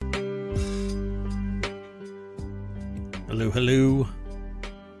Hello, hello.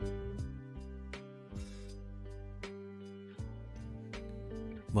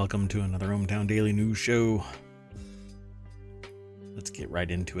 Welcome to another ohmTown Daily News Show. Let's get right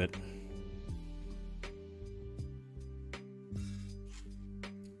into it.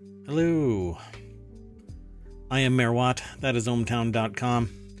 Hello. I am Mayor Watt. That is ohmtown.com.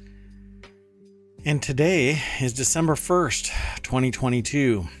 And today is December 1st,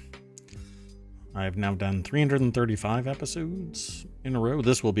 2022. I've now done 335 episodes in a row.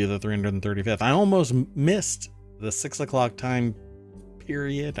 This will be the 335th. I almost missed the 6 o'clock time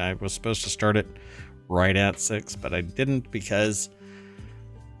period. I was supposed to start it right at 6, but I didn't because,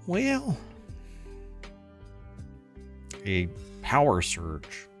 well, a power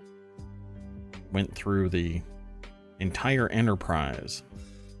surge went through the entire enterprise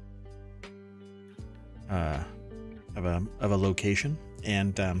of a location,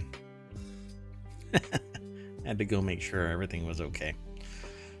 and had to go make sure everything was okay.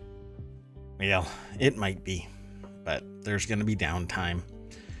 Well, it might be, but there's going to be downtime.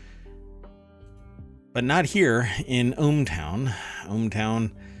 But not here in ohmTown.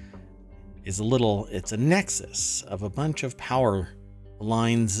 ohmTown is it's a nexus of a bunch of power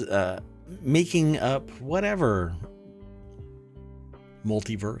lines making up whatever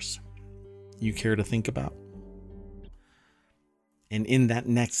multiverse you care to think about. And in that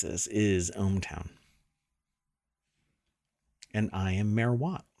nexus is ohmTown. And I am Mayor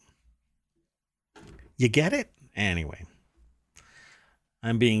Watt. You get it? Anyway,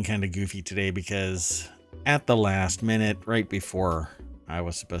 I'm being kind of goofy today because at the last minute, right before I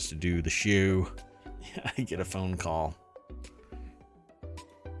was supposed to do the show, I get a phone call.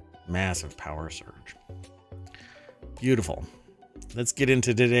 Massive power surge. Beautiful. Let's get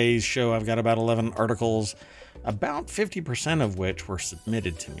into today's show. I've got about 11 articles, about 50% of which were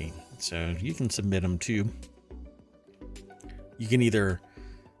submitted to me. So you can submit them too. You can either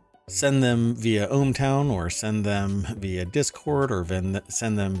send them via ohmTown, or send them via Discord, or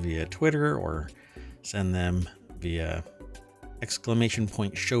send them via Twitter, or send them via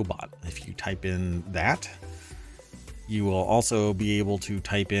 !showbot. If you type in that, you will also be able to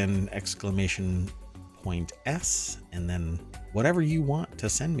type in !s and then whatever you want to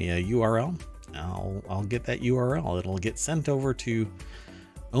send me a URL. I'll get that URL. It'll get sent over to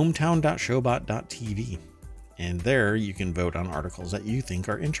ohmtown.showbot.tv. And there you can vote on articles that you think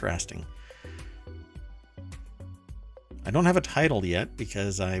are interesting. I don't have a title yet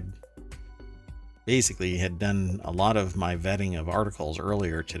because I basically had done a lot of my vetting of articles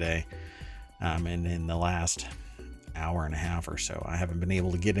earlier today. And in the last hour and a half or so, I haven't been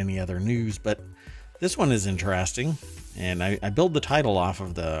able to get any other news, but this one is interesting. And I build the title off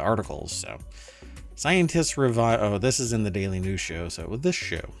of the articles. So scientists revive. Oh, this is in the Daily News Show. So with this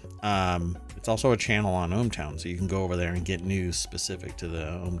show, it's also a channel on ohmTown, so you can go over there and get news specific to the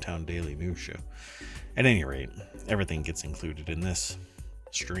ohmTown Daily News Show. At any rate, everything gets included in this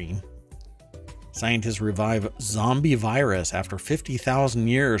stream. Scientists revive zombie virus after 50,000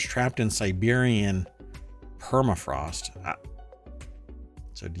 years trapped in Siberian permafrost.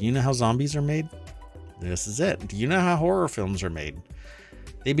 So do you know how zombies are made? This is it. Do you know how horror films are made?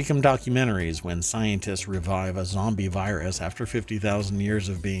 They become documentaries when scientists revive a zombie virus after 50,000 years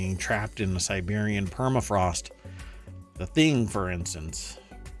of being trapped in the Siberian permafrost. The Thing, for instance,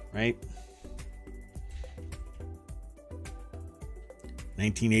 right?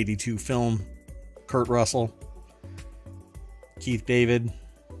 1982 film, Kurt Russell, Keith David,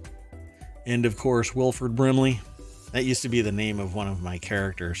 and of course, Wilford Brimley. That used to be the name of one of my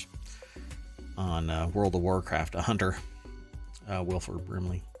characters on World of Warcraft, a hunter. Wilford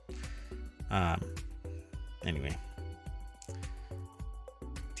Brimley. Anyway,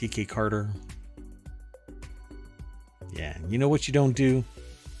 TK Carter. Yeah, you know what you don't do?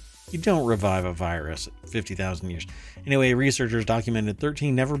 You don't revive a virus at 50,000 years. Anyway, researchers documented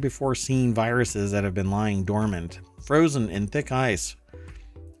 13 never before seen viruses that have been lying dormant, frozen in thick ice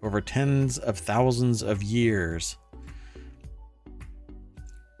over tens of thousands of years.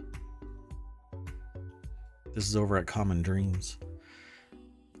 This is over at Common Dreams.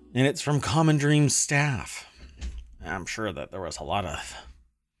 And it's from Common Dreams staff. I'm sure that there was a lot of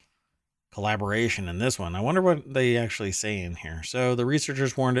collaboration in this one. I wonder what they actually say in here. So the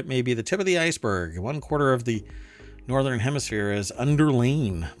researchers warned it may be the tip of the iceberg. 1/4 of the northern hemisphere is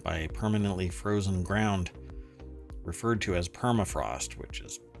underlain by permanently frozen ground, referred to as permafrost, which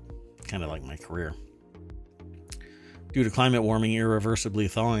is kind of like my career. Due to climate warming irreversibly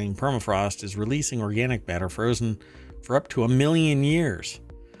thawing, permafrost is releasing organic matter frozen for up to 1 million years,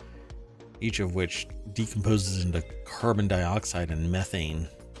 each of which decomposes into carbon dioxide and methane.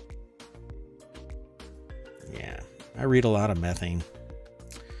 Yeah, I read a lot of methane.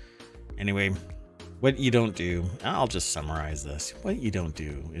 Anyway, what you don't do, I'll just summarize this. What you don't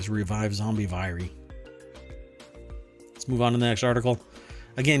do is revive zombie virus. Let's move on to the next article.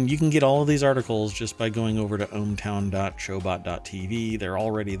 Again, you can get all of these articles just by going over to ohmtown.showbot.tv. They're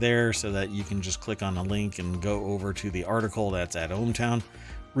already there so that you can just click on a link and go over to the article that's at ohmtown.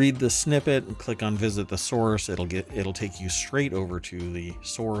 Read the snippet and click on visit the source. It'll take you straight over to the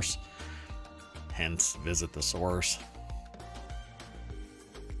source. Hence, visit the source.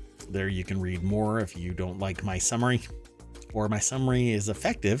 There you can read more if you don't like my summary, or my summary is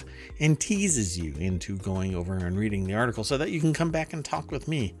effective and teases you into going over and reading the article so that you can come back and talk with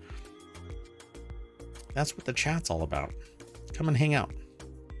me. That's what the chat's all about. Come and hang out.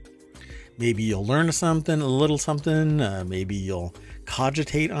 Maybe you'll learn something, a little something. Maybe you'll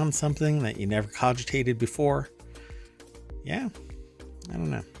cogitate on something that you never cogitated before. Yeah, I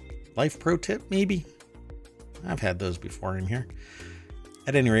don't know. Life pro tip, maybe. I've had those before in here.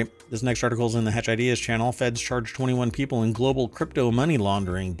 At any rate, this next article is in the Hatch Ideas channel. Feds charge 21 people in global crypto money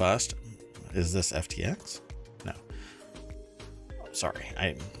laundering bust. Is this FTX? No. Sorry,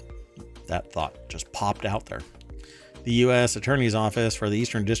 that thought just popped out there. The U.S. Attorney's Office for the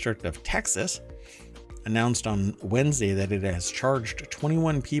Eastern District of Texas announced on Wednesday that it has charged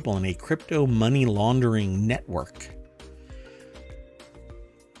 21 people in a crypto money laundering network.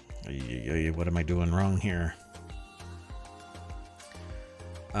 What am I doing wrong here?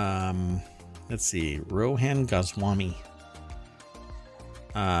 Let's see, Rohan Goswami,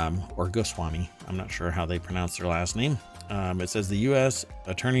 or Goswami. I'm not sure how they pronounce their last name. It says the U.S.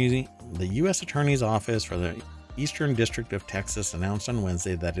 Attorney's Office for the Eastern District of Texas announced on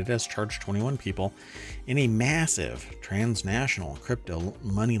Wednesday that it has charged 21 people in a massive transnational crypto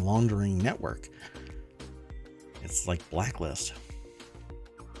money laundering network. It's like Blacklist.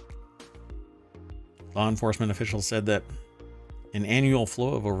 Law enforcement officials said that an annual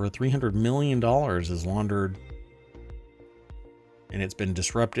flow of over $300 million is laundered, and it's been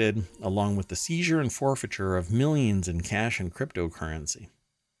disrupted, along with the seizure and forfeiture of millions in cash and cryptocurrency.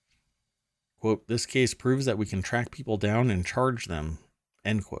 Quote, this case proves that we can track people down and charge them,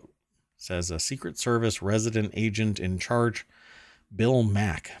 end quote, says a Secret Service resident agent in charge, Bill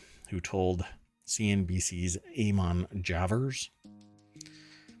Mack, who told CNBC's Eamon Javers.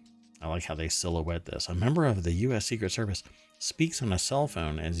 I like how they silhouette this. A member of the U.S. Secret Service speaks on a cell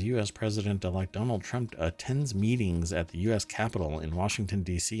phone as U.S. President-elect Donald Trump attends meetings at the U.S. Capitol in Washington,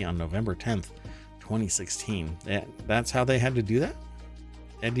 D.C. on November 10th, 2016. That's how they had to do that?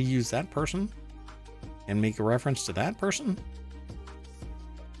 They had to use that person and make a reference to that person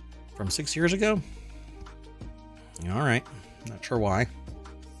from 6 years ago? All right. Not sure why.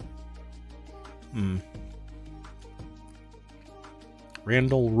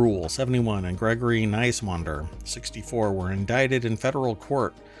 Randall Rule, 71, and Gregory Neiswander, 64, were indicted in federal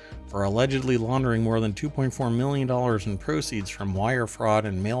court for allegedly laundering more than $2.4 million in proceeds from wire fraud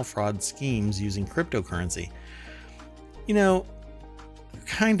and mail fraud schemes using cryptocurrency. You know,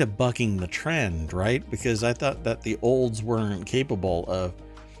 kind of bucking the trend, right? Because I thought that the olds weren't capable of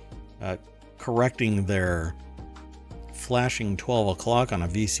correcting their flashing 12 o'clock on a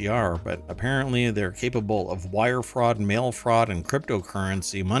VCR, but apparently they're capable of wire fraud, mail fraud, and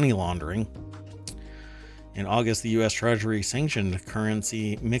cryptocurrency money laundering. In August, the U.S. Treasury sanctioned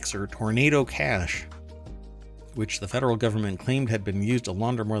currency mixer Tornado Cash, which the federal government claimed had been used to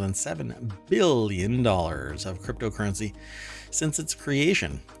launder more than $7 billion of cryptocurrency since its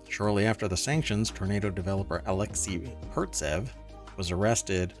creation. Shortly after the sanctions, Tornado developer Alexei Pertsev was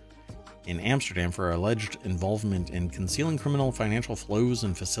arrested in Amsterdam for alleged involvement in concealing criminal financial flows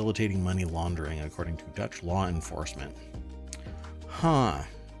and facilitating money laundering, according to Dutch law enforcement. I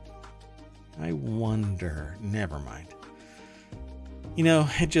wonder. Never mind. You know,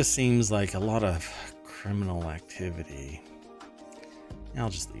 it just seems like a lot of criminal activity. I'll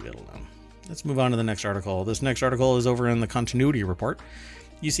just leave it alone. Let's move on to the next article. This next article is over in the continuity report.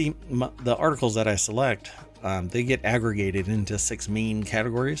 You see, the articles that I select, they get aggregated into 6 main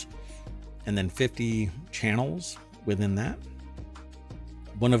categories, and then 50 channels within that.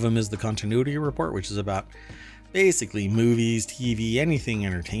 One of them is the continuity report, which is about basically movies, TV, anything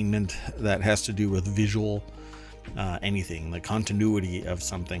entertainment that has to do with visual, anything, the continuity of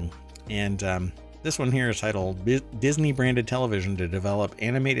something. And this one here is titled Disney Branded Television to Develop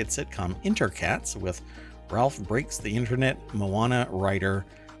Animated Sitcom Intercats with Ralph Breaks the Internet, Moana writer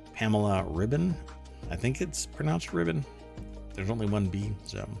Pamela Ribon. I think it's pronounced Ribbon. There's only one B,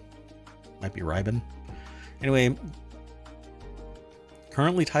 so might be Ribon. Anyway,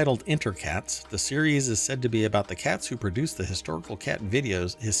 currently titled Intercats, the series is said to be about the cats who produce the historical cat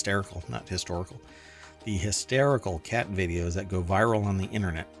videos, hysterical, not historical, the hysterical cat videos that go viral on the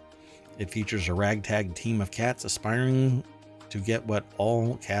internet. It features a ragtag team of cats aspiring to get what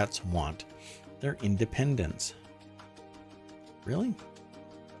all cats want, their independence. Really?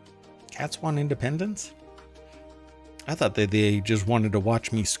 Cats want independence? I thought that they just wanted to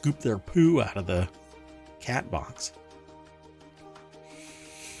watch me scoop their poo out of the cat box.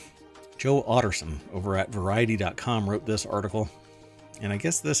 Joe Otterson over at Variety.com wrote this article, and I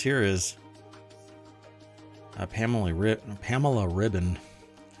guess this here is Pamela Ribon,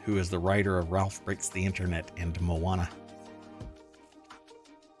 who is the writer of Ralph Breaks the Internet and Moana.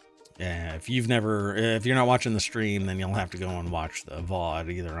 If you're not watching the stream, then you'll have to go and watch the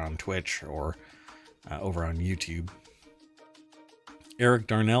VOD either on Twitch or over on YouTube. Eric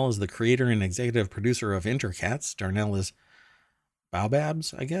Darnell is the creator and executive producer of Intercats. Darnell is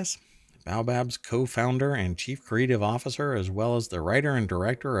Baobab's, I guess. Baobab's co-founder and chief creative officer, as well as the writer and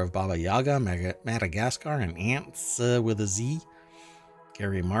director of Baba Yaga, Madagascar, and Ants with a Z.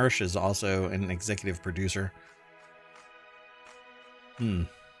 Gary Marsh is also an executive producer.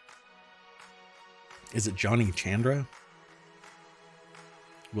 Is it Johnny Chandra?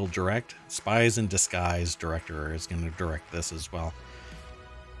 Will direct. Spies in Disguise director is going to direct this as well.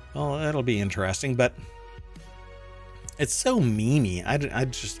 Well, that'll be interesting, but it's so memey. I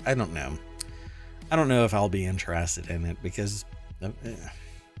don't know. I don't know if I'll be interested in it because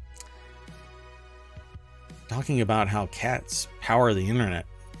talking about how cats power the internet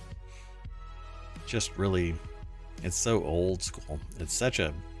just really, it's so old school. It's such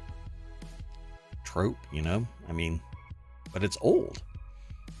a trope, you know? I mean, but it's old.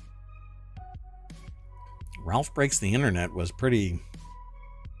 Ralph Breaks the Internet was pretty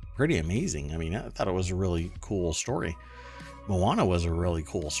amazing. I mean, I thought it was a really cool story. Moana was a really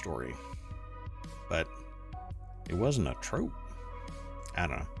cool story, but it wasn't a trope. I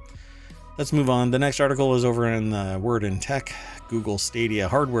don't know. Let's move on. The next article is over in the Word in Tech. Google Stadia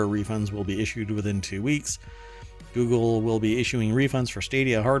hardware refunds will be issued within 2 weeks. Google will be issuing refunds for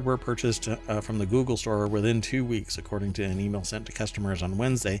Stadia hardware purchased from the Google Store within 2 weeks, according to an email sent to customers on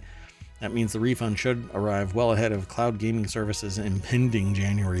Wednesday. That means the refund should arrive well ahead of cloud gaming services' impending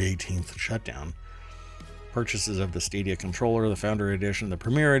January 18th shutdown. Purchases of the Stadia controller, the Founder Edition, the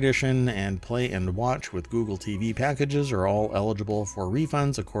Premier Edition, and Play and Watch with Google TV packages are all eligible for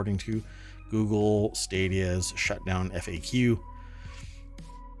refunds, according to Google Stadia's shutdown FAQ.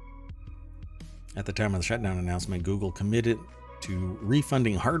 At the time of the shutdown announcement, Google committed to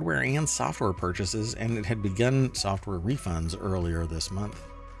refunding hardware and software purchases, and it had begun software refunds earlier this month.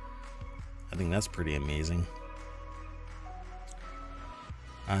 I think that's pretty amazing.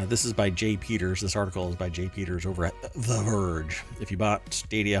 This is by Jay Peters. This article is by Jay Peters over at The Verge. If you bought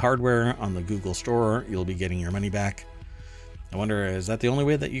Stadia hardware on the Google Store, you'll be getting your money back. I wonder, is that the only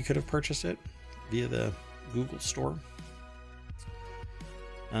way that you could have purchased it? Via the Google Store?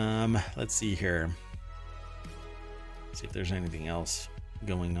 Let's see here. See if there's anything else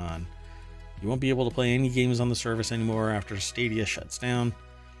going on. You won't be able to play any games on the service anymore after Stadia shuts down.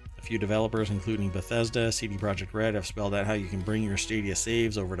 A few developers, including Bethesda, CD Projekt Red, have spelled out how you can bring your Stadia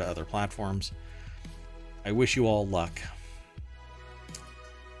saves over to other platforms. I wish you all luck.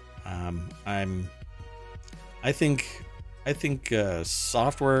 I think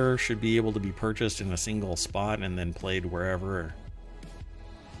software should be able to be purchased in a single spot and then played wherever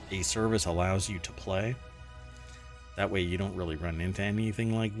a service allows you to play. That way you don't really run into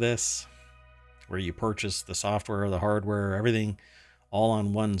anything like this, where you purchase the software, the hardware, everything all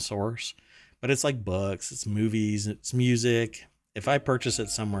on one source. But it's like books, it's movies, it's music. If I purchase it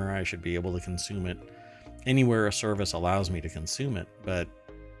somewhere, I should be able to consume it anywhere a service allows me to consume it. But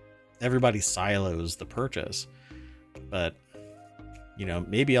everybody silos the purchase. But, you know,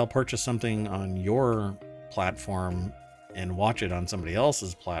 maybe I'll purchase something on your platform and watch it on somebody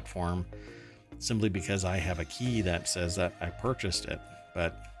else's platform simply because I have a key that says that I purchased it.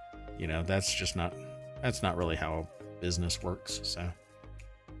 But, you know, that's not really how business works. So,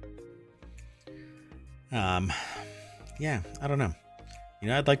 yeah, I don't know. You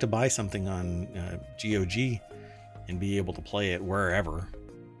know, I'd like to buy something on GOG and be able to play it wherever.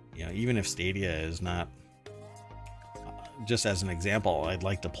 You know, even if Stadia is not, just as an example, I'd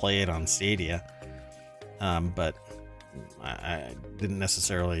like to play it on Stadia. But I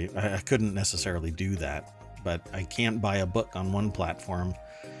couldn't necessarily do that. But I can't buy a book on one platform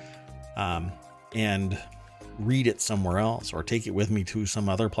and read it somewhere else or take it with me to some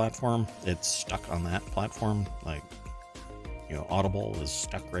other platform. It's stuck on that platform. Like, you know, Audible is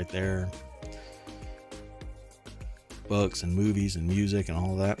stuck right there. Books and movies and music and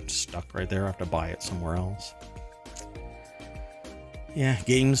all of that stuck right there. I have to buy it somewhere else. Yeah,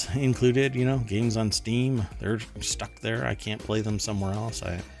 games included, games on Steam, they're stuck there. I can't play them somewhere else.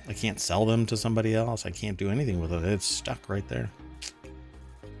 I can't sell them to somebody else. I can't do anything with it. It's stuck right there.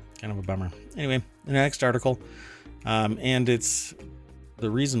 Kind of a bummer. Anyway, the next article, and it's the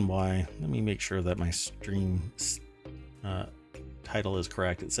reason why. Let me make sure that my stream title is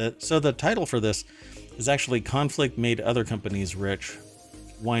correct. It said, so the title for this is actually "Conflict Made Other Companies Rich.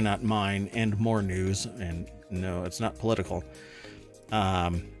 Why Not Mine?" and more news. And no, it's not political.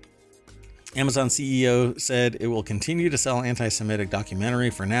 Amazon CEO said it will continue to sell anti-Semitic documentary.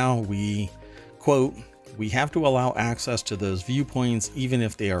 For now, we, quote, "We have to allow access to those viewpoints even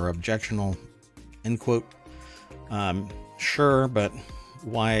if they are objectionable," end quote. Sure, but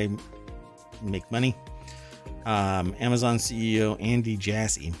why make money? Amazon CEO Andy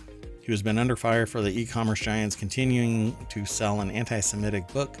Jassy, who has been under fire for the e-commerce giants continuing to sell an anti-Semitic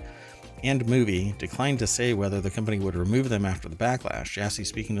book and movie, declined to say whether the company would remove them after the backlash. Jassy,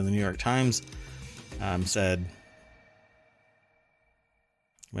 speaking to the New York Times, said,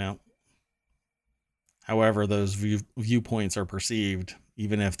 well, however those viewpoints are perceived,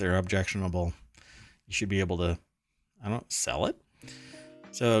 even if they're objectionable, you should be able to, sell it.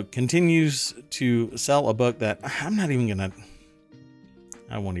 So continues to sell a book that I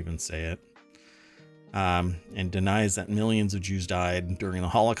won't even say it. And denies that millions of Jews died during the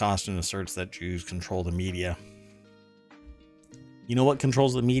Holocaust and asserts that Jews control the media. You know what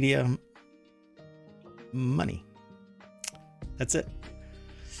controls the media? Money. That's it.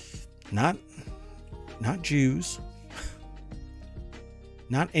 Not Jews.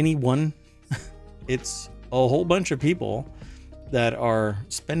 Not anyone. It's a whole bunch of people that are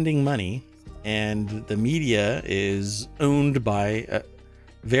spending money, and the media is owned by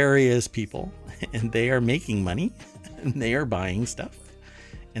various people, and they are making money and they are buying stuff,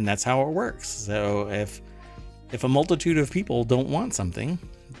 and that's how it works. So if a multitude of people don't want something,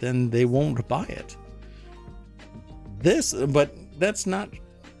 then they won't buy it. But that's not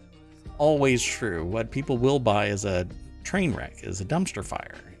always true. What people will buy is a train wreck, is a dumpster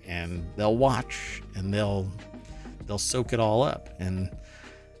fire, and they'll watch and they'll soak it all up. And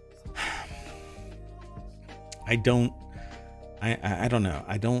I don't know.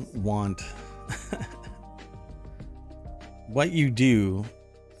 I don't want what you do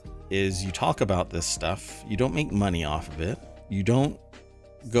is you talk about this stuff. You don't make money off of it. You don't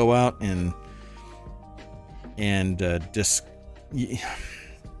go out and you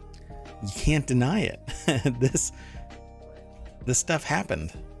can't deny it. This stuff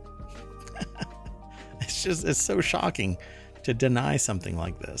happened. It's so shocking to deny something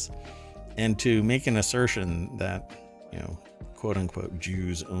like this and to make an assertion that, quote unquote,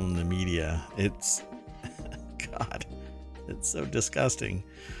 Jews own the media. It's God, it's so disgusting.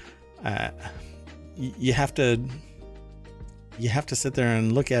 You have to sit there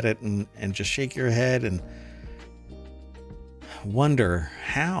and look at it and just shake your head and wonder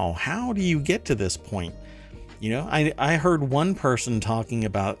how do you get to this point? I heard one person talking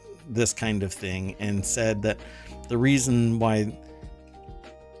about this kind of thing and said that the reason why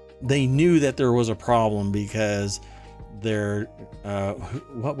they knew that there was a problem because their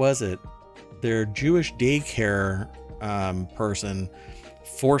their Jewish daycare person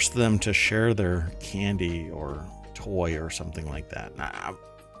forced them to share their candy or toy or something like that.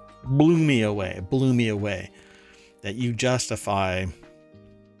 Blew me away that you justify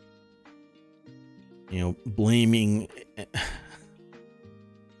blaming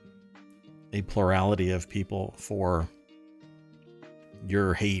a plurality of people for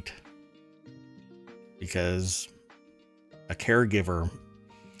your hate because a caregiver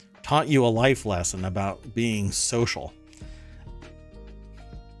taught you a life lesson about being social.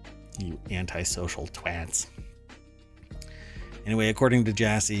 You antisocial twats. Anyway, according to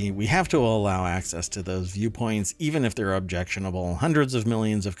Jassy, we have to allow access to those viewpoints, even if they're objectionable. Hundreds of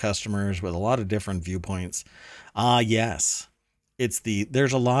millions of customers with a lot of different viewpoints. Yes,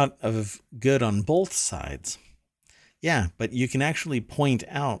 there's a lot of good on both sides. Yeah, but you can actually point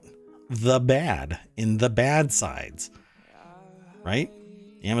out the bad in the bad sides, right?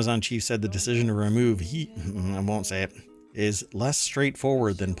 The Amazon chief said the decision to remove I won't say it, is less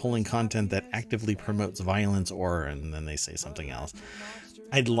straightforward than pulling content that actively promotes violence and then they say something else.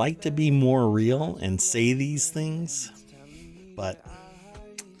 I'd like to be more real and say these things, but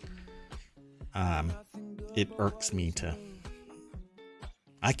it irks me to.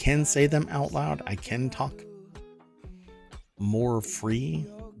 I can say them out loud. I can talk more free,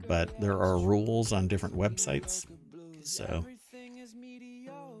 but there are rules on different websites. So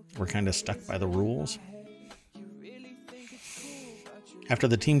we're kind of stuck by the rules. After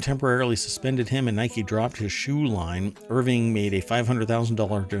the team temporarily suspended him and Nike dropped his shoe line, Irving made a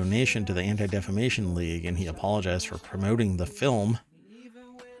 $500,000 donation to the Anti-Defamation League, and he apologized for promoting the film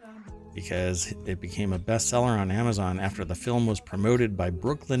because it became a bestseller on Amazon after the film was promoted by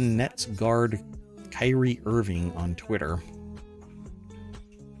Brooklyn Nets guard Kyrie Irving on Twitter.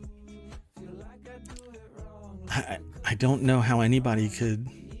 I don't know how anybody could...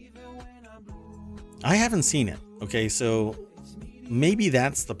 I haven't seen it, okay? So maybe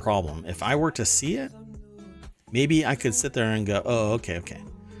that's the problem. If I were to see it, maybe I could sit there and go, oh, okay.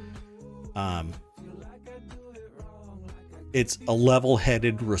 It's a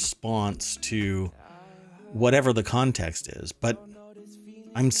level-headed response to whatever the context is. But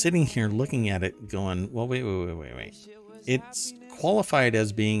I'm sitting here looking at it going, well, wait. It's qualified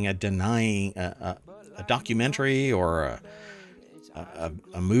as being a denying, a documentary or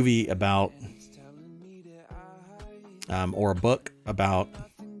a movie about, or a book about,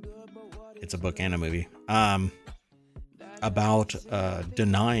 it's a book and a movie, about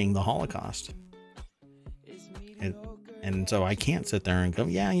denying the Holocaust. And so I can't sit there and go,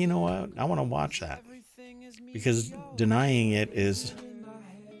 yeah, you know what? I want to watch that, because denying it is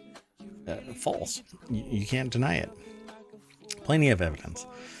false. You can't deny it. Plenty of evidence.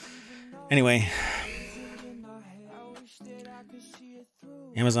 Anyway,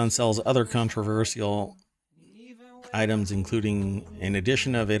 Amazon sells other controversial items, including an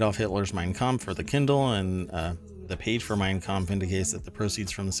edition of Adolf Hitler's Mein Kampf for the Kindle, and the page for Mein Kampf indicates that the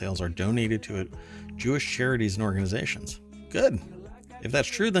proceeds from the sales are donated to Jewish charities and organizations. Good. If that's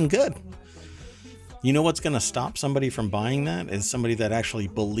true, then good. You know what's going to stop somebody from buying that is somebody that actually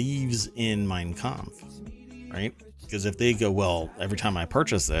believes in Mein Kampf, right? Because if they go, well, every time I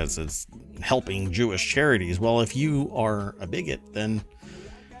purchase this, it's helping Jewish charities. Well, if you are a bigot, then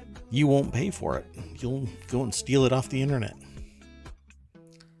you won't pay for it. You'll go and steal it off the internet.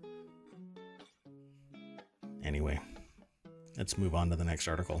 Anyway, let's move on to the next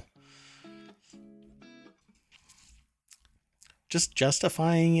article. Just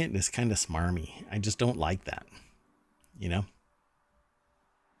justifying it is kind of smarmy. I just don't like that, you know?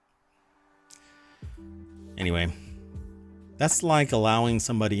 Anyway, that's like allowing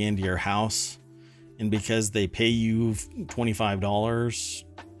somebody into your house, and because they pay you $25,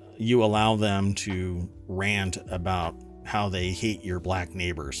 you allow them to rant about how they hate your black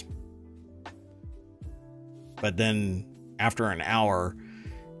neighbors. But then after an hour,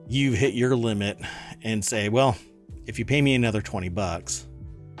 you hit your limit and say, well, if you pay me another $20,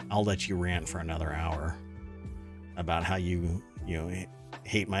 I'll let you rant for another hour about how you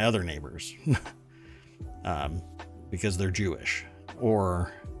hate my other neighbors because they're Jewish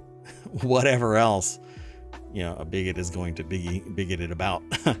or whatever else, a bigot is going to be bigoted about.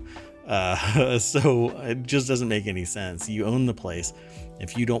 So it just doesn't make any sense. You own the place.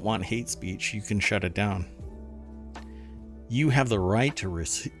 If you don't want hate speech, you can shut it down. You have the right to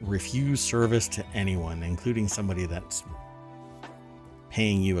refuse service to anyone, including somebody that's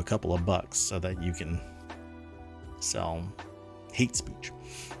paying you a couple of bucks so that you can sell hate speech.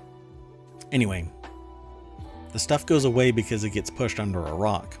 Anyway, the stuff goes away because it gets pushed under a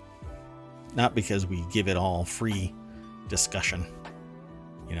rock, not because we give it all free discussion.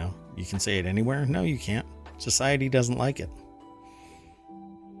 You can say it anywhere. No, you can't. Society doesn't like it.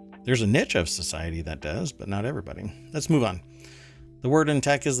 There's a niche of society that does, but not everybody. Let's move on. The Word in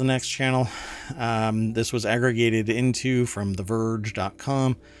Tech is the next channel. This was aggregated into from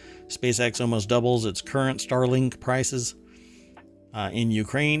TheVerge.com. SpaceX almost doubles its current Starlink prices in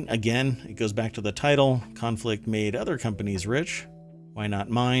Ukraine. Again, it goes back to the title. Conflict made other companies rich. Why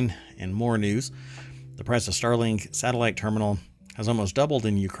not mine? And more news. The price of Starlink satellite terminal has almost doubled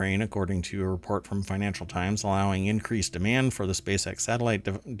in Ukraine, according to a report from Financial Times, allowing increased demand for the SpaceX satellite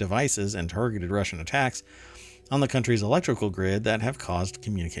devices and targeted Russian attacks on the country's electrical grid that have caused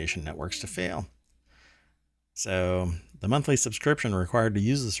communication networks to fail. So the monthly subscription required to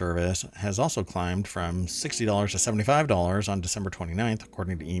use the service has also climbed from $60 to $75 on December 29th,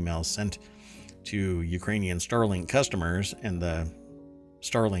 according to emails sent to Ukrainian Starlink customers. And the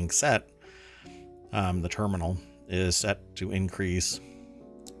Starlink set, the terminal, is set to increase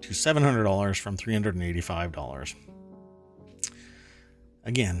to $700 from $385.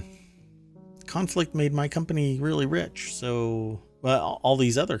 Again, conflict made my company really rich. So, well, all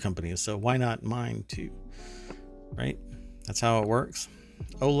these other companies. So why not mine too? Right? That's how it works.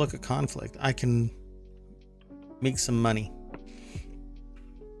 Oh, look at conflict. I can make some money.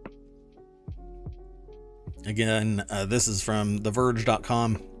 Again, this is from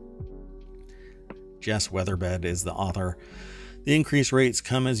TheVerge.com. Jess Weatherbed is the author. The increased rates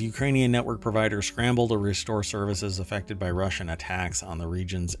come as Ukrainian network providers scramble to restore services affected by Russian attacks on the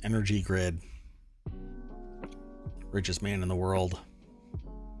region's energy grid. Richest man in the world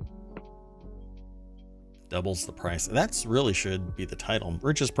doubles the price. That's really should be the title.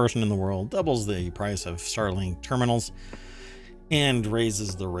 Richest person in the world doubles the price of Starlink terminals and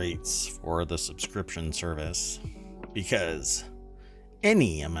raises the rates for the subscription service, because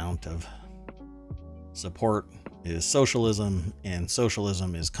any amount of support is socialism, and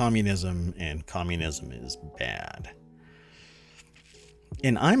socialism is communism, and communism is bad.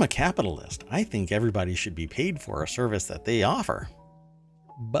 And I'm a capitalist. I think everybody should be paid for a service that they offer.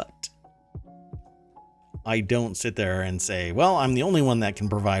 But I don't sit there and say, well, I'm the only one that can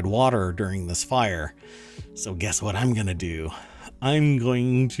provide water during this fire. So guess what I'm going to do? I'm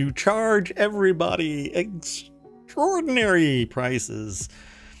going to charge everybody extraordinary prices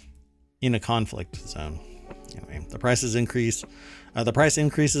in a conflict zone. Anyway, the prices increase. The price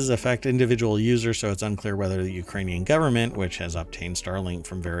increases affect individual users, so it's unclear whether the Ukrainian government, which has obtained Starlink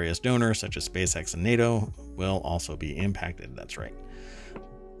from various donors such as SpaceX and NATO, will also be impacted. That's right.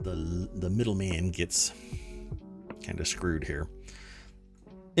 The middleman gets kind of screwed here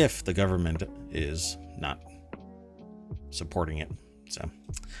if the government is not supporting it. So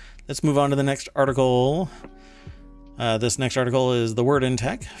let's move on to the next article. This next article is The Word in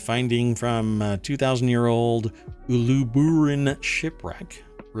Tech, finding from 2,000-year-old Uluburun shipwreck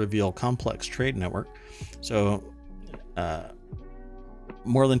reveal complex trade network. So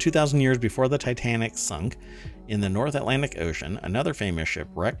more than 2,000 years before the Titanic sunk in the North Atlantic Ocean, another famous ship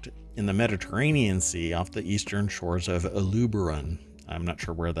wrecked in the Mediterranean Sea off the eastern shores of Uluburun. I'm not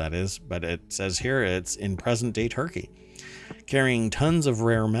sure where that is, but it says here it's in present-day Turkey, carrying tons of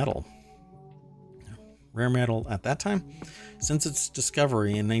rare metal. Rare metal at that time? Since its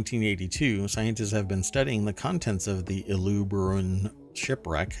discovery in 1982, scientists have been studying the contents of the Uluburun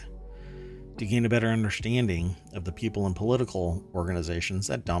shipwreck to gain a better understanding of the people and political organizations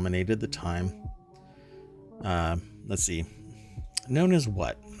that dominated the time. Let's see. Known as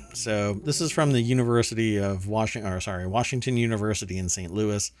what? So this is from the University of Washington University in St.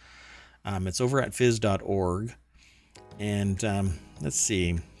 Louis. It's over at phys.org. And let's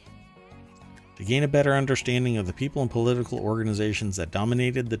see. To gain a better understanding of the people and political organizations that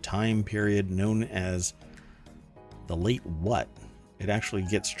dominated the time period known as the late what? It actually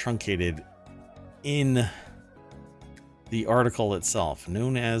gets truncated in the article itself,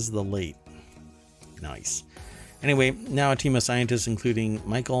 known as the late. Nice. Anyway, now a team of scientists, including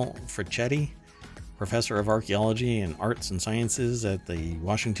Michael Fricchetti, professor of archaeology and arts and sciences at the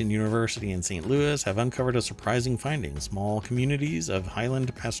Washington University in St. Louis, have uncovered a surprising finding. Small communities of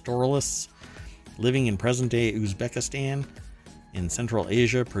highland pastoralists living in present-day Uzbekistan in Central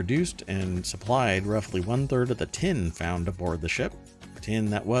Asia produced and supplied roughly 1/3 of the tin found aboard the ship, tin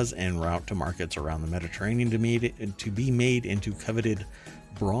that was en route to markets around the Mediterranean to be made into coveted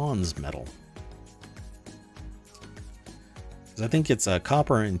bronze metal. I think it's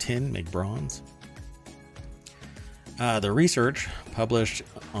copper and tin make bronze. The research published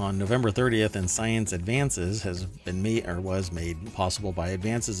on November 30th in Science Advances was made possible by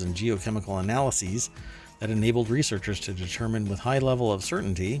advances in geochemical analyses that enabled researchers to determine with high level of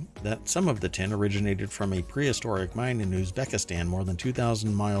certainty that some of the tin originated from a prehistoric mine in Uzbekistan, more than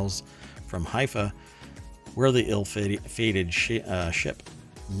 2,000 miles from Haifa, where the ill-fated ship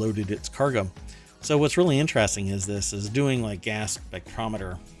loaded its cargo. So what's really interesting is doing like gas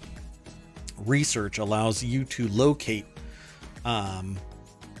spectrometer research allows you to locate,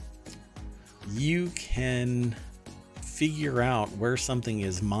 you can figure out where something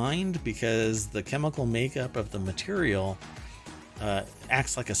is mined because the chemical makeup of the material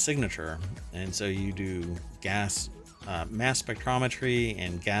acts like a signature. And so you do gas mass spectrometry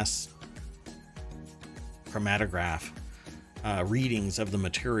and gas chromatograph readings of the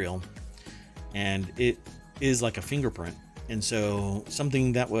material, and it is like a fingerprint. And so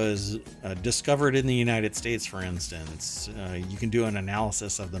something that was discovered in the United States, for instance, you can do an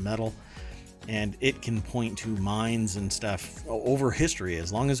analysis of the metal and it can point to mines and stuff over history.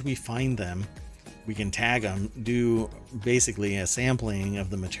 As long as we find them, we can tag them, do basically a sampling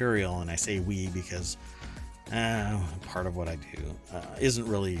of the material. And I say we because part of what I do isn't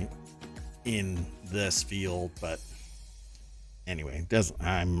really in this field, but anyway,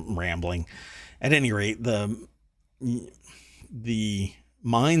 I'm rambling. At any rate, the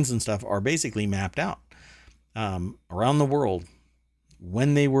mines and stuff are basically mapped out around the world,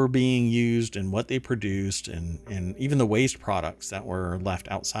 when they were being used and what they produced, and even the waste products that were left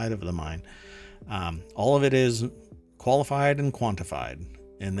outside of the mine. All of it is qualified and quantified.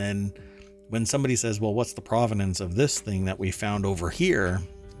 And then when somebody says, well, what's the provenance of this thing that we found over here?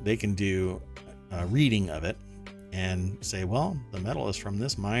 They can do a reading of it and say, well, the metal is from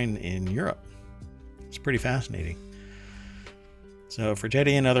this mine in Europe. It's pretty fascinating. So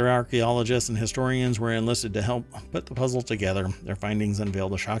Ferchetti and other archaeologists and historians were enlisted to help put the puzzle together. Their findings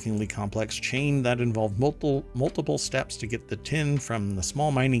unveiled a shockingly complex chain that involved multiple steps to get the tin from the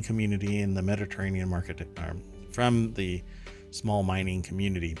small mining community in the Mediterranean market, from the small mining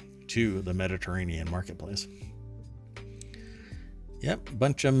community to the Mediterranean marketplace. Yep,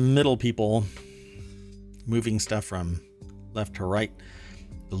 bunch of middle people moving stuff from left to right.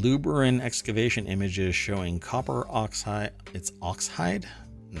 The Luberon excavation images showing copper oxide. It's oxide?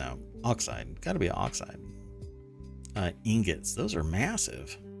 No, oxide. Got to be oxide. Ingots. Those are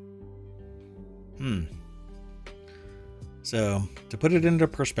massive. So, to put it into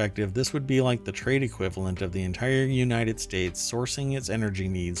perspective, this would be like the trade equivalent of the entire United States sourcing its energy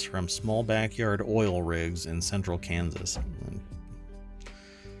needs from small backyard oil rigs in central Kansas.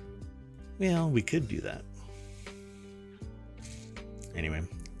 Well, we could do that. Anyway,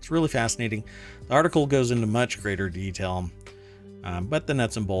 it's really fascinating. The article goes into much greater detail, but the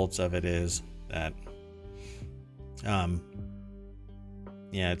nuts and bolts of it is that,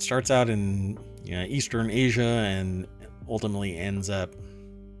 it starts out in Eastern Asia and ultimately ends up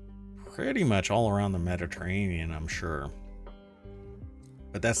pretty much all around the Mediterranean, I'm sure.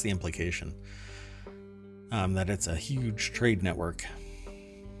 But that's the implication, that it's a huge trade network.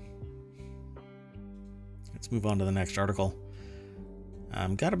 Let's move on to the next article.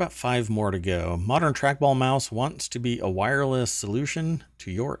 Got about 5 more to go. Modern trackball mouse wants to be a wireless solution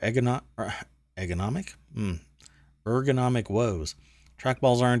to your ergonomic woes.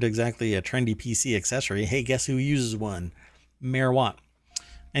 Trackballs aren't exactly a trendy PC accessory. Hey, guess who uses one? Mayor Watt.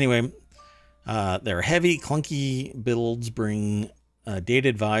 Anyway, their heavy, clunky builds bring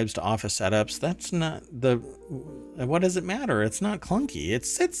dated vibes to office setups. That's not the... What does it matter? It's not clunky. It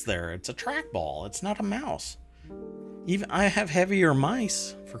sits there. It's a trackball. It's not a mouse. Even I have heavier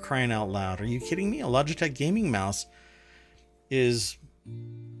mice, for crying out loud. Are you kidding me? A Logitech gaming mouse is,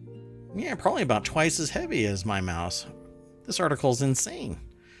 probably about twice as heavy as my mouse. This article is insane.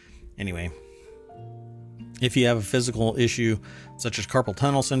 Anyway, if you have a physical issue such as carpal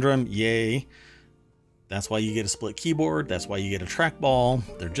tunnel syndrome, yay. That's why you get a split keyboard. That's why you get a trackball.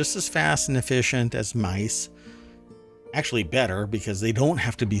 They're just as fast and efficient as mice. Actually better, because they don't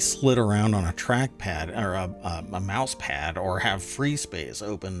have to be slid around on a trackpad or a mouse pad or have free space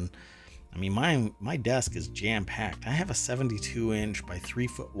open. I mean, my desk is jam-packed. I have a 72-inch by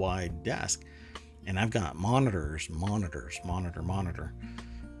 3-foot wide desk, and I've got monitor,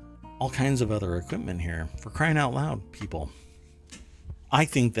 all kinds of other equipment here. For crying out loud, people. I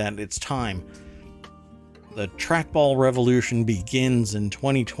think that it's time. The trackball revolution begins in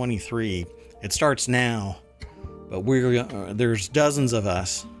 2023. It starts now. But there's dozens of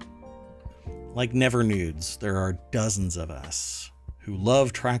us, like Never Nudes. There are dozens of us who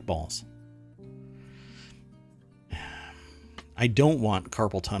love trackballs. I don't want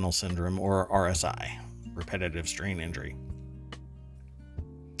carpal tunnel syndrome or RSI, repetitive strain injury.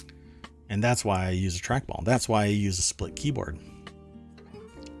 And that's why I use a trackball. That's why I use a split keyboard.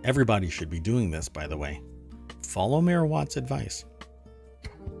 Everybody should be doing this, by the way. Follow Mayor Watt's advice.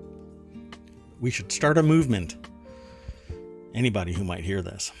 We should start a movement. Anybody who might hear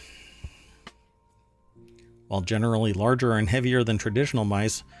this. While generally larger and heavier than traditional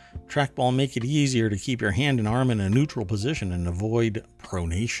mice, trackball make it easier to keep your hand and arm in a neutral position and avoid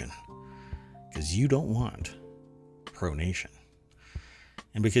pronation. Because you don't want pronation.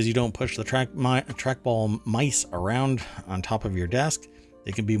 And because you don't push the trackball mice around on top of your desk,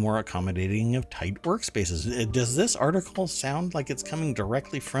 they can be more accommodating of tight workspaces. Does this article sound like it's coming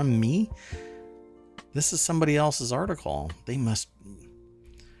directly from me? This is somebody else's article. They must...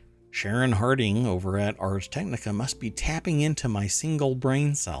 Sharon Harding over at Ars Technica must be tapping into my single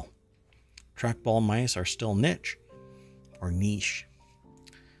brain cell. Trackball mice are still niche. Or niche.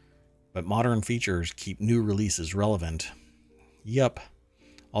 But modern features keep new releases relevant. Yup.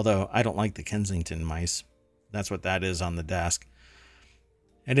 Although I don't like the Kensington mice. That's what that is on the desk.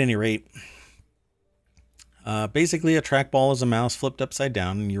 At any rate, basically a trackball is a mouse flipped upside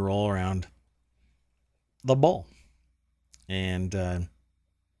down and you roll around the ball. And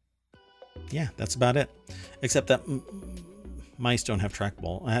yeah, that's about it. Except that mice don't have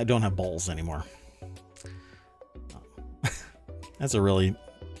don't have balls anymore. That's a really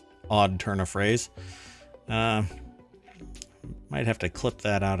odd turn of phrase. Might have to clip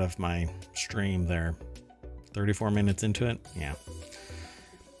that out of my stream there. 34 minutes into it. Yeah.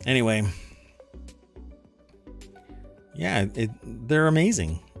 Anyway. Yeah, they're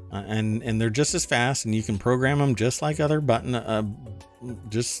amazing. and they're just as fast, and you can program them just like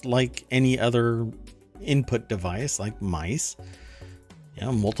just like any other input device, like mice.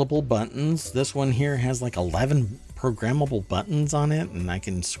 Multiple buttons. This one here has like 11 programmable buttons on it, and I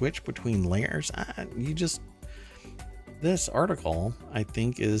can switch between layers. This article, I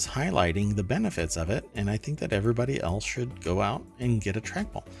think, is highlighting the benefits of it, and I think that everybody else should go out and get a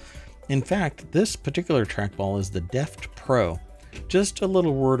trackball. In fact, this particular trackball is the Deft Pro. Just a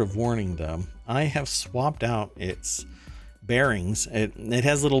little word of warning though, I have swapped out its bearings. It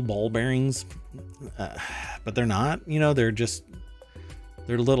has little ball bearings, but they're not,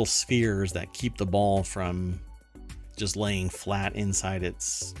 they're little spheres that keep the ball from just laying flat inside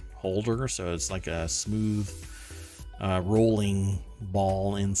its holder. So it's like a smooth rolling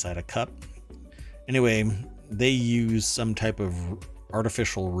ball inside a cup. Anyway, they use some type of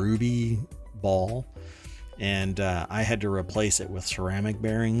artificial ruby ball, and I had to replace it with ceramic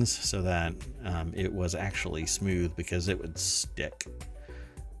bearings so that it was actually smooth, because it would stick.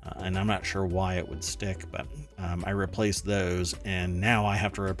 And I'm not sure why it would stick, but I replaced those, and now I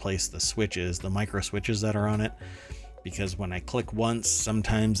have to replace the switches, the micro switches that are on it, because when I click once,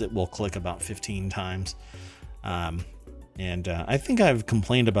 sometimes it will click about 15 times. And I think I've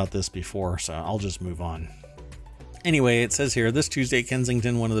complained about this before, so I'll just move on. Anyway, it says here, this Tuesday,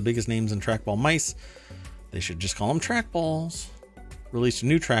 Kensington, one of the biggest names in trackball mice, they should just call them trackballs, released a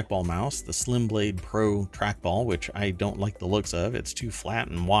new trackball mouse, the Slim Blade Pro trackball, which I don't like the looks of. It's too flat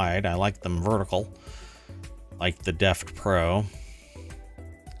and wide. I like them vertical, like the Deft Pro.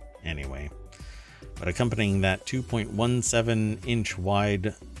 Anyway, but accompanying that 2.17-inch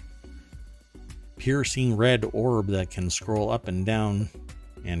wide piercing red orb that can scroll up and down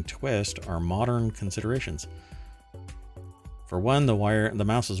and twist are modern considerations. For one, the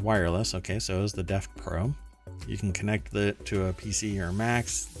mouse is wireless. Okay, so is the Deft Pro. You can connect it to a PC or Mac,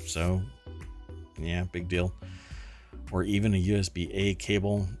 so yeah, big deal. Or even a USB-A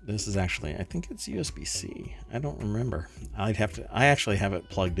cable. This is actually, I think it's USB-C. I don't remember. I actually have it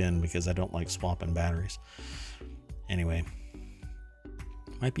plugged in because I don't like swapping batteries. Anyway,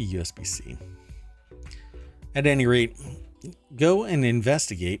 might be USB-C. At any rate, go and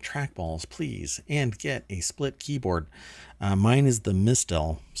investigate trackballs, please, and get a split keyboard. Mine is the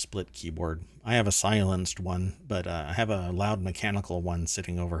Mistel split keyboard. I have a silenced one, but I have a loud mechanical one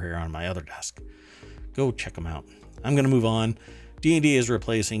sitting over here on my other desk. Go check them out. I'm going to move on. D&D is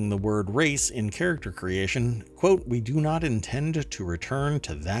replacing the word race in character creation. Quote, "We do not intend to return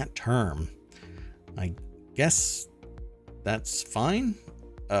to that term." I guess that's fine.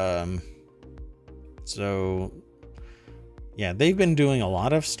 So yeah, they've been doing a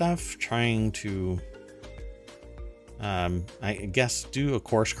lot of stuff trying to, I guess, do a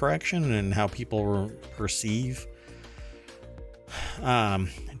course correction in how people perceive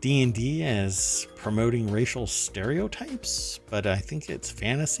D&D as promoting racial stereotypes, but I think it's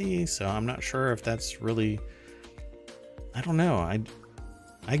fantasy, so I'm not sure if that's really, I don't know.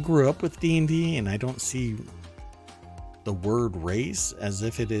 I grew up with D&D, and I don't see the word race as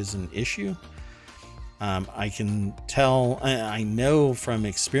if it is an issue. I can tell, I know from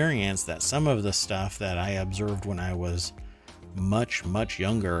experience that some of the stuff that I observed when I was much, much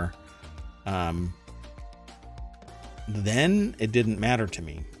younger, then it didn't matter to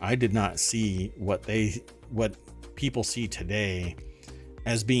me. I did not see what people see today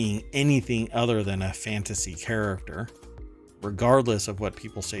as being anything other than a fantasy character, regardless of what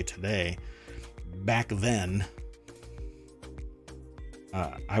people say today. Back then,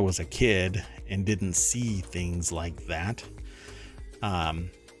 I was a kid and didn't see things like that.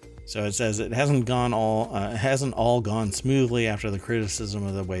 So it says it hasn't all gone smoothly after the criticism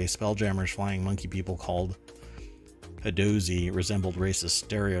of the way Spelljammer's flying monkey people called Hadozi resembled racist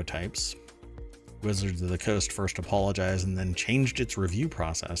stereotypes. Wizards of the Coast first apologized and then changed its review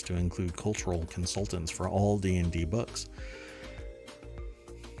process to include cultural consultants for all D&D books.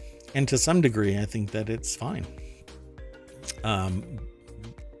 And to some degree, I think that it's fine.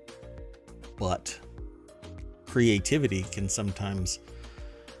 But creativity can sometimes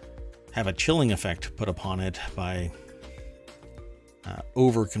have a chilling effect put upon it by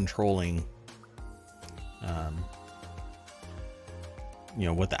over controlling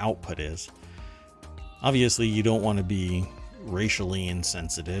what the output is. Obviously, you don't want to be racially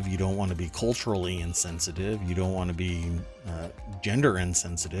insensitive. You don't want to be culturally insensitive. You don't want to be gender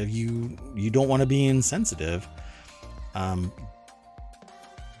insensitive. You don't want to be insensitive. But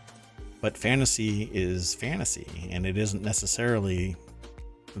fantasy is fantasy, and it isn't necessarily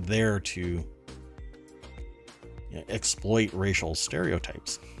there to exploit racial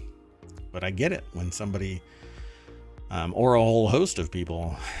stereotypes. But I get it when somebody or a whole host of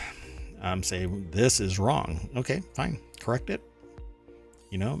people say this is wrong. Okay, fine, correct it.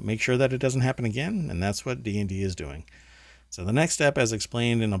 Make sure that it doesn't happen again, and that's what D&D is doing. So the next step, as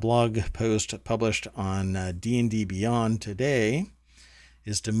explained in a blog post published on D&D Beyond today,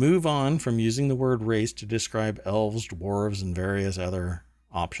 is to move on from using the word race to describe elves, dwarves, and various other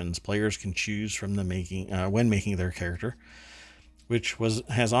options players can choose from when making their character, which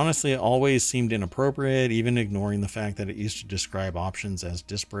has honestly always seemed inappropriate, even ignoring the fact that it used to describe options as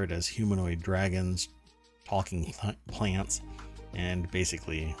disparate as humanoid dragons, talking plants, and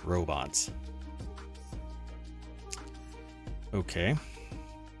basically robots. Okay.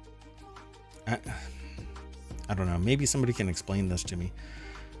 I don't know. Maybe somebody can explain this to me.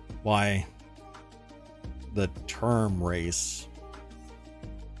 Why the term race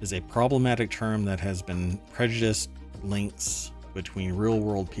is a problematic term that has been prejudiced links between real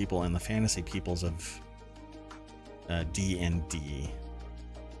world people and the fantasy peoples of D&D.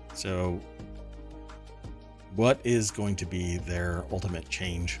 So what is going to be their ultimate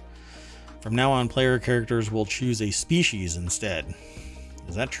change? From now on, player characters will choose a species instead.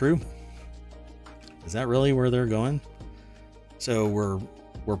 Is that true? Is that really where they're going? So we're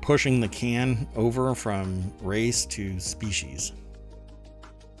pushing the can over from race to species.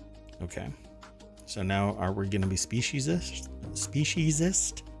 Okay. So now are we going to be speciesist?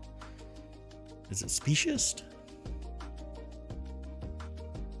 Speciesist? Is it speciesist?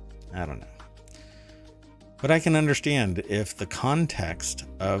 I don't know. But I can understand if the context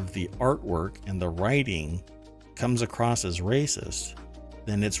of the artwork and the writing comes across as racist,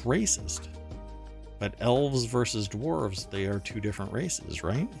 then it's racist. But elves versus dwarves, they are two different races,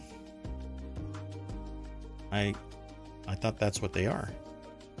 right? I thought that's what they are.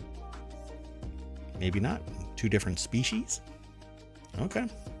 Maybe not. Two different species? Okay.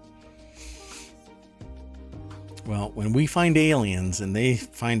 Well, when we find aliens and they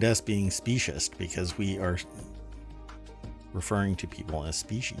find us being speciesist because we are referring to people as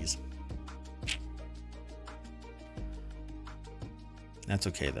species, that's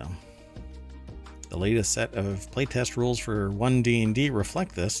okay though. The latest set of playtest rules for 1D&D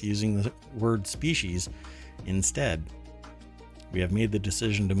reflect this, using the word species instead. We have made the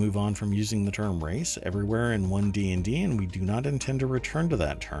decision to move on from using the term race everywhere in 1D&D, and we do not intend to return to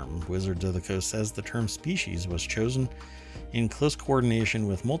that term. Wizards of the Coast says the term species was chosen in close coordination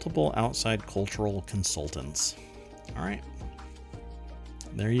with multiple outside cultural consultants. All right.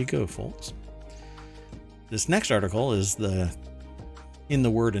 There you go, folks. This next article is in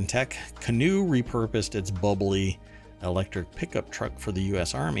the Word and Tech. Canoo repurposed its bubbly electric pickup truck for the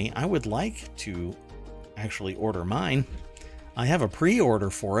U.S. Army. I would like to actually order mine. I have a pre-order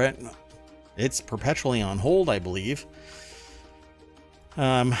for it. It's perpetually on hold, I believe.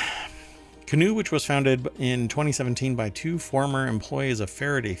 Canoo, which was founded in 2017 by two former employees of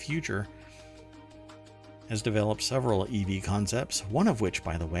Faraday Future, has developed several EV concepts, one of which,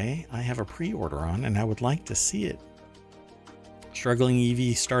 by the way, I have a pre-order on, and I would like to see it. Struggling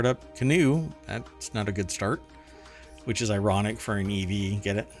EV startup Canoo, that's not a good start, which is ironic for an EV,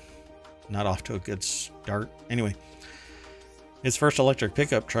 get it? Not off to a good start. Anyway, its first electric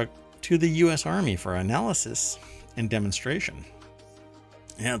pickup truck to the U.S. Army for analysis and demonstration.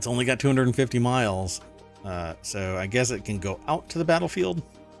 Yeah, it's only got 250 miles, so I guess it can go out to the battlefield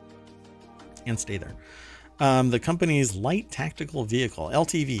and stay there. The company's light tactical vehicle,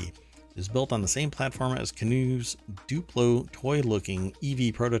 LTV, is built on the same platform as Canoo's Duplo toy-looking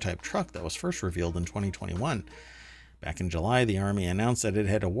EV prototype truck that was first revealed in 2021. Back in July, the Army announced that it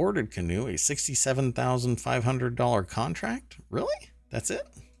had awarded Canoo a $67,500 contract. Really? That's it?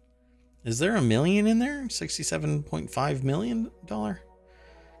 Is there $1 million in there? $67.5 million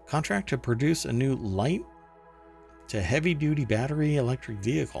contract to produce a new light to heavy-duty battery electric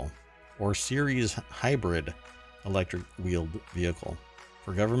vehicle or series hybrid electric wheeled vehicle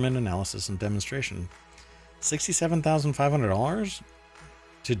for government analysis and demonstration. $67,500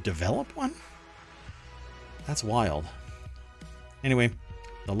 to develop one? That's wild. Anyway,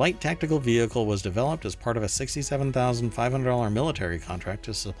 the light tactical vehicle was developed as part of a $67,500 military contract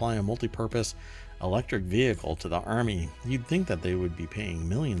to supply a multi-purpose electric vehicle to the Army. You'd think that they would be paying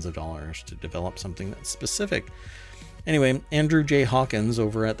millions of dollars to develop something that's specific. Anyway, Andrew J. Hawkins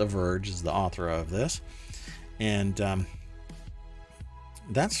over at The Verge is the author of this. And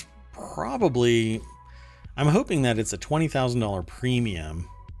that's probably, I'm hoping that it's a $20,000 premium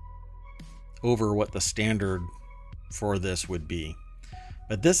over what the standard for this would be.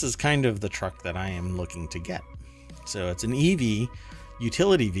 But this is kind of the truck that I am looking to get. So it's an EV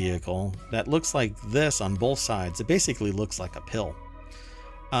utility vehicle that looks like this on both sides. It basically looks like a pill.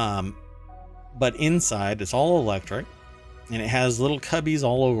 But inside it's all electric. And it has little cubbies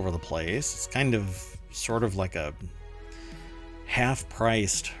all over the place. It's kind of sort of like a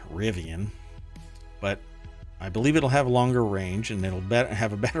half-priced Rivian, but I believe it'll have a longer range and it'll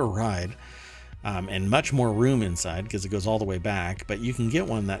have a better ride, and much more room inside because it goes all the way back. But you can get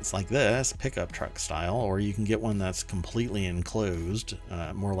one that's like this, pickup truck style, or you can get one that's completely enclosed,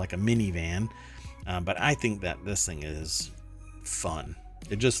 more like a minivan. But I think that this thing is fun.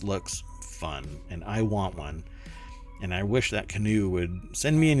 It just looks fun, and I want one. And I wish that Canoo would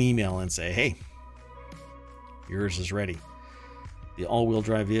send me an email and say, hey, yours is ready. The all-wheel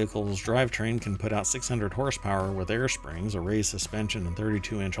drive vehicle's drivetrain can put out 600 horsepower with air springs, a raised suspension, and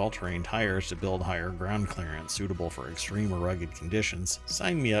 32-inch all-terrain tires to build higher ground clearance suitable for extreme or rugged conditions.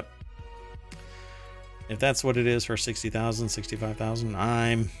 Sign me up. If that's what it is for $60,000, $65,000,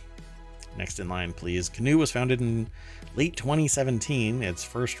 I'm next in line, please. Canoo was founded in late 2017. Its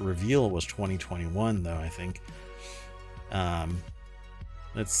first reveal was 2021, though, I think.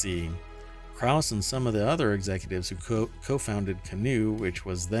 Let's see. Kraus and some of the other executives who co-founded Canoo, which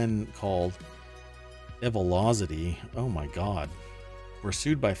was then called Evolocity, oh my god, were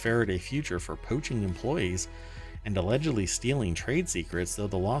sued by Faraday Future for poaching employees and allegedly stealing trade secrets, though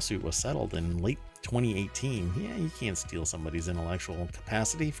the lawsuit was settled in late 2018. Yeah, you can't steal somebody's intellectual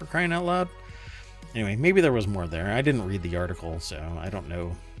capacity, for crying out loud. Anyway, maybe there was more there. I didn't read the article, so I don't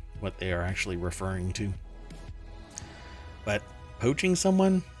know what they are actually referring to. But poaching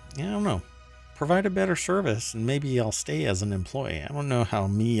someone? Yeah, I don't know. Provide a better service and maybe I'll stay as an employee. I don't know how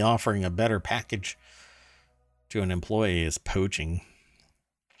me offering a better package to an employee is poaching.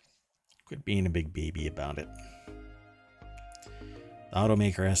 Quit being a big baby about it. The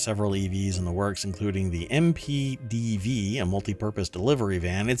automaker has several EVs in the works, including the MPDV, a multi-purpose delivery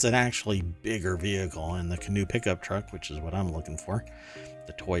van. It's an actually bigger vehicle, and the Canoo pickup truck, which is what I'm looking for.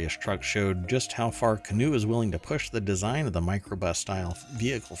 The toyish truck showed just how far Canoo is willing to push the design of the microbus style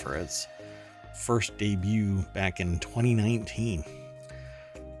vehicle for its first debut back in 2019.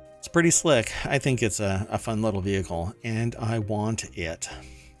 It's pretty slick. I think it's a fun little vehicle, and I want it.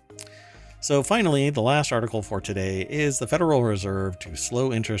 So finally, the last article for today is the Federal Reserve to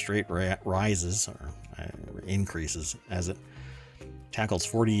slow interest rate rises or increases as it tackles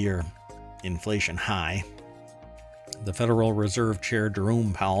 40-year inflation high. The Federal Reserve Chair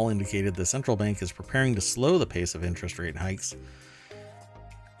Jerome Powell indicated the central bank is preparing to slow the pace of interest rate hikes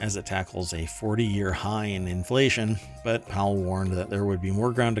as it tackles a 40-year high in inflation, but Powell warned that there would be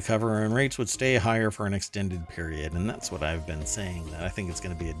more ground to cover and rates would stay higher for an extended period. And that's what I've been saying, that I think it's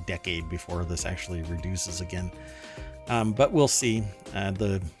going to be a decade before this actually reduces again. But we'll see. I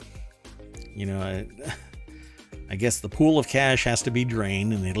guess the pool of cash has to be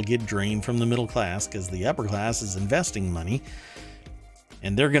drained, and it'll get drained from the middle class because the upper class is investing money,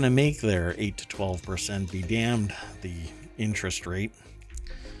 and they're going to make their 8 to 12%, be damned the interest rate.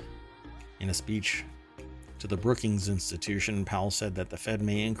 In a speech to the Brookings Institution, Powell said that the Fed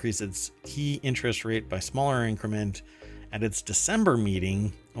may increase its key interest rate by smaller increment at its December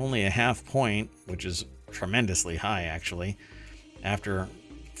meeting, only a half point, which is tremendously high actually, after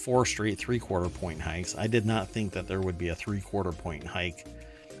 4 straight 3/4 point hikes. I did not think that there would be a 3/4 point hike.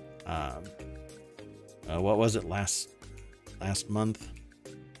 What was it last month?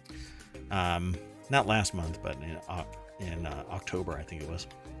 Not last month, but in October, I think it was.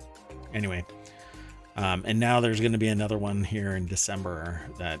 Anyway, and now there's going to be another one here in December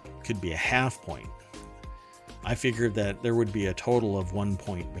that could be a half point. I figured that there would be a total of 1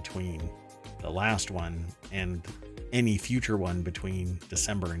 point between the last one and any future one between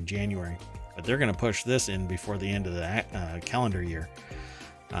December and January. But they're going to push this in before the end of the calendar year,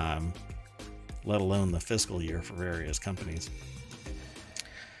 let alone the fiscal year for various companies.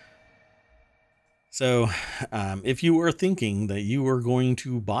 So if you were thinking that you were going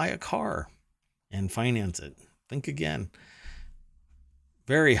to buy a car and finance it, think again.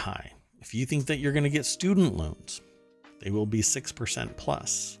 Very high. If you think that you're going to get student loans, they will be 6%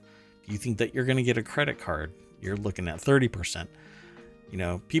 plus. If you think that you're going to get a credit card, you're looking at 30%. You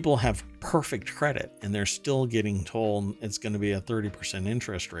know, people have perfect credit and they're still getting told it's going to be a 30%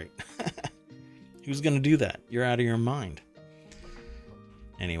 interest rate. Who's going to do that? You're out of your mind.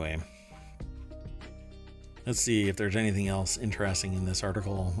 Anyway, let's see if there's anything else interesting in this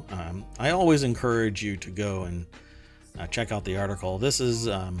article. I always encourage you to go and check out the article. This is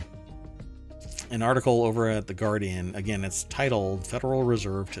an article over at The Guardian. Again, it's titled Federal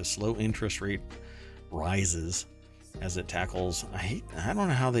Reserve to Slow Interest Rate Rises as it tackles, I don't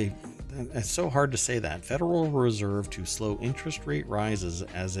know how it's so hard to say that. Federal Reserve to slow interest rate rises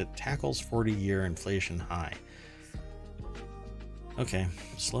as it tackles 40-year inflation high. Okay,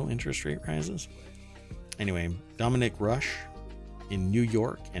 slow interest rate rises. Anyway, Dominic Rush in New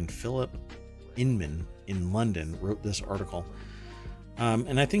York and Philip Inman in London wrote this article.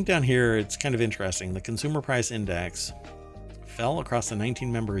 And I think down here it's kind of interesting. The consumer price index fell across the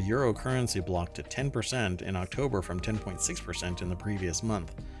 19-member euro currency bloc to 10% in October from 10.6% in the previous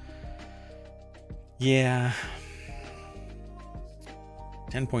month. Yeah.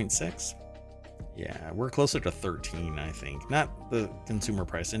 10.6? Yeah, we're closer to 13, I think. Not the consumer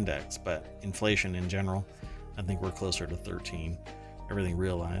price index, but inflation in general. I think we're closer to 13. Everything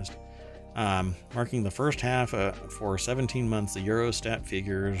realized. Marking the first half for 17 months, the Eurostat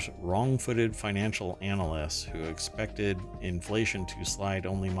figures wrong-footed financial analysts who expected inflation to slide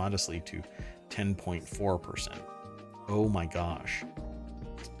only modestly to 10.4%. Oh my gosh.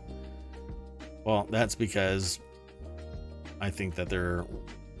 Well, that's because I think that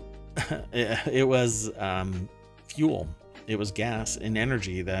it was fuel. It was gas and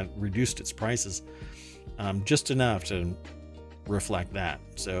energy that reduced its prices just enough to reflect that.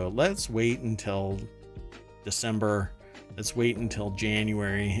 So let's wait until December. Let's wait until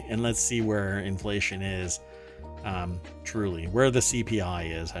January, and let's see where inflation is, truly, where the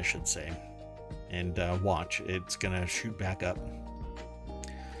CPI is, I should say. And watch, it's going to shoot back up.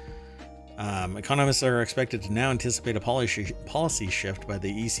 Economists are expected to now anticipate a policy shift by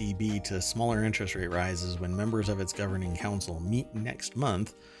the ECB to smaller interest rate rises when members of its governing council meet next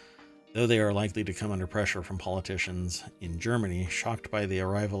month, though they are likely to come under pressure from politicians in Germany, shocked by the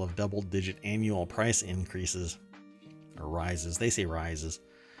arrival of double-digit annual price increases, or rises, they say rises,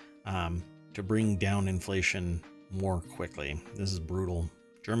 to bring down inflation more quickly. This is brutal.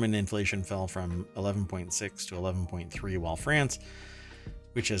 German inflation fell from 11.6 to 11.3, while France,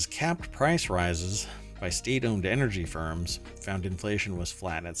 which has capped price rises by state-owned energy firms, found inflation was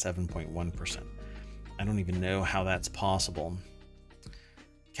flat at 7.1%. I don't even know how that's possible.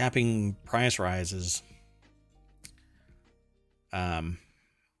 Capping price rises,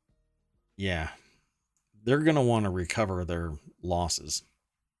 yeah, they're going to want to recover their losses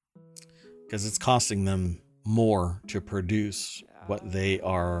because it's costing them more to produce what they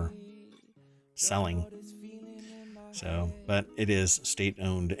are selling. So, but it is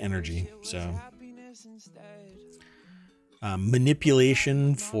state-owned energy. So,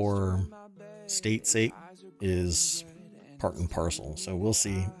 manipulation for state's sake is part and parcel. So we'll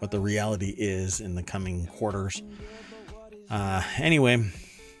see what the reality is in the coming quarters. Anyway,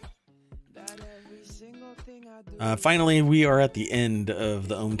 finally, we are at the end of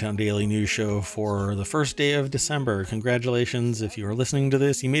the ohmTown Daily News Show for the first day of December. Congratulations. If you are listening to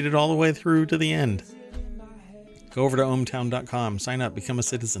this, you made it all the way through to the end. Go over to ohmtown.com, sign up, become a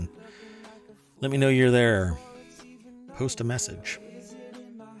citizen. Let me know you're there. Post a message.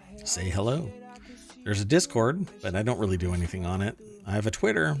 Say hello. There's a Discord, but I don't really do anything on it. I have a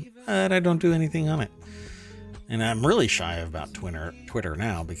Twitter, but I don't do anything on it. And I'm really shy about Twitter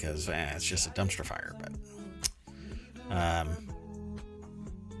now because it's just a dumpster fire. But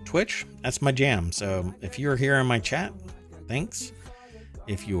Twitch, that's my jam. So if you're here in my chat, thanks.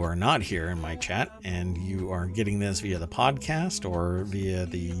 If you are not here in my chat and you are getting this via the podcast or via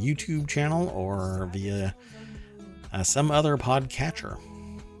the YouTube channel or via some other podcatcher,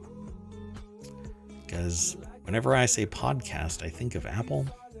 because whenever I say podcast, I think of Apple,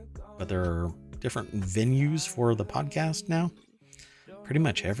 but there are different venues for the podcast now, pretty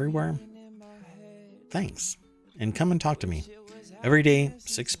much everywhere. Thanks. And come and talk to me every day,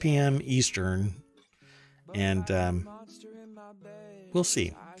 6 p.m. Eastern. And we'll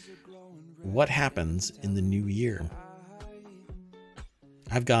see what happens in the new year.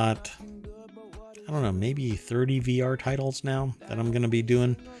 I've got, I don't know, maybe 30 VR titles now that I'm going to be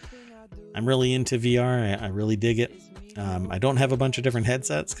doing. I'm really into VR. I really dig it. I don't have a bunch of different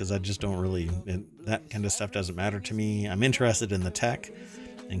headsets because I just don't really, that kind of stuff doesn't matter to me. I'm interested in the tech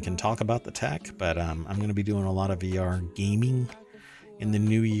and can talk about the tech, but I'm going to be doing a lot of VR gaming in the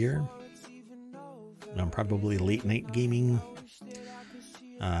new year. Probably late night gaming.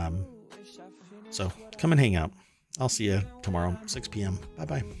 So come and hang out. I'll see you tomorrow, 6 p.m.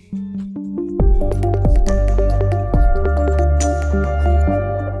 Bye-bye.